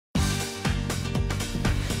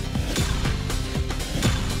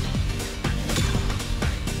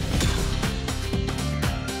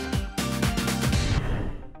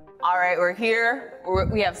right, we're here.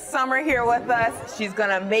 We have Summer here with us. She's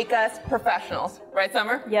gonna make us professionals. Right,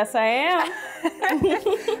 Summer? Yes, I am.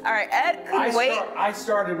 All right, Ed, couldn't wait. I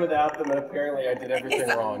started without them, and apparently I did everything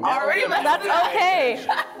wrong. Already That's okay.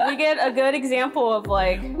 We get a good example of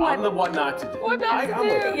like... I'm the what not to do. What not to I'm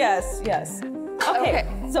do. with it. Yes, yes. Okay,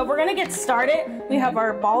 so we're gonna get started. We have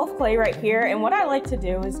our ball of clay right here, and what I like to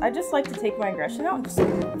do is I just like to take my aggression out and just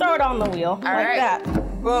throw it on the wheel, like that.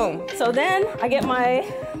 Boom. So then I get my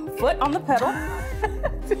foot on the pedal,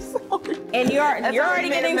 and you're already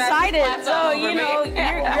getting excited, so you know you're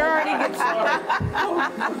already getting started.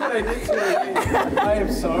 What I did to you. I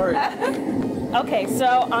am sorry. Okay,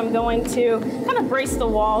 so I'm going to kind of brace the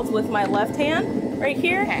walls with my left hand right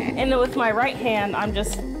here, and then with my right hand, I'm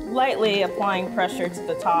just lightly applying pressure to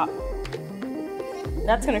the top.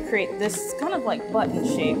 That's going to create this kind of like button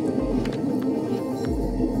shape.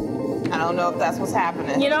 I don't know if that's what's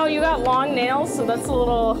happening. You know, you got long nails, so that's a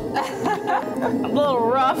little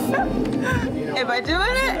rough. Am I doing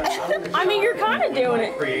it? I mean, you're kind of doing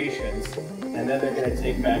it. Creations, and then they're going to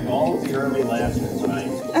take back all of the early lessons when I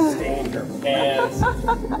stained her hands.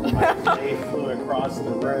 My clay flew across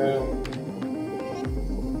the room.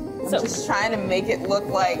 I'm just trying to make it look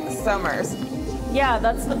like Summer's. Yeah,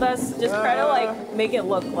 that's the best. Just try to like make it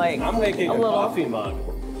look like I'm making a coffee mug.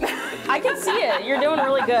 I can see it. You're doing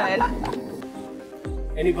really good.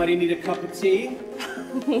 Anybody need a cup of tea?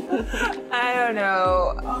 I don't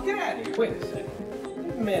know. Oh, get out of here. Wait a second.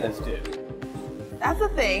 What do manners do? That's a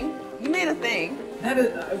thing. You made a thing.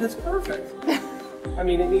 That's perfect. I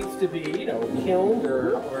mean, it needs to be, you know, kilned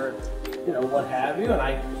or you know, what have you. And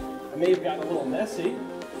I may have gotten a little messy.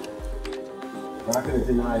 I'm not going to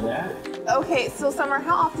deny that. Okay, so Summer,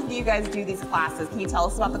 how often do you guys do these classes? Can you tell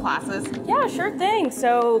us about the classes? Yeah, sure thing.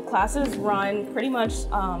 So classes run pretty much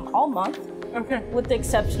all month. Okay. With the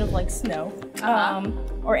exception of like snow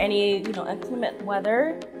or any, you know, inclement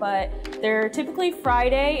weather. But they're typically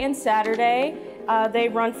Friday and Saturday. They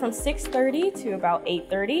run from 6:30 to about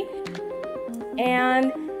 8:30.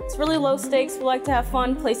 And it's really low stakes. We like to have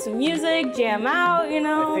fun, play some music, jam out, you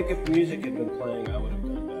know. I think if music had been playing, I would have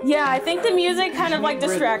done that. Yeah, I think the music kind of like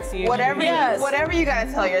distracts you. Whatever you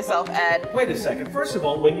gotta tell yourself, Ed. Wait a second. First of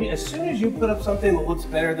all, as soon as you put up something that looks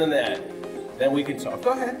better than that, then we can talk.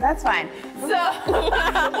 Go ahead. That's fine. So,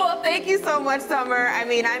 well, thank you so much, Summer. I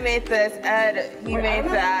mean, I made this. Ed, you made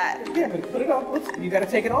that. Yeah, but put it on. You got to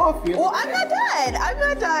take it off. Well, I'm not done. I'm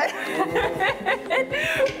not done.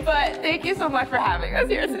 But thank you so much for having us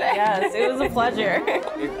here today. Yes, it was a pleasure.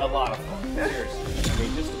 It's a lot of fun. Seriously. I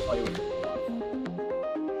mean, just to play with it.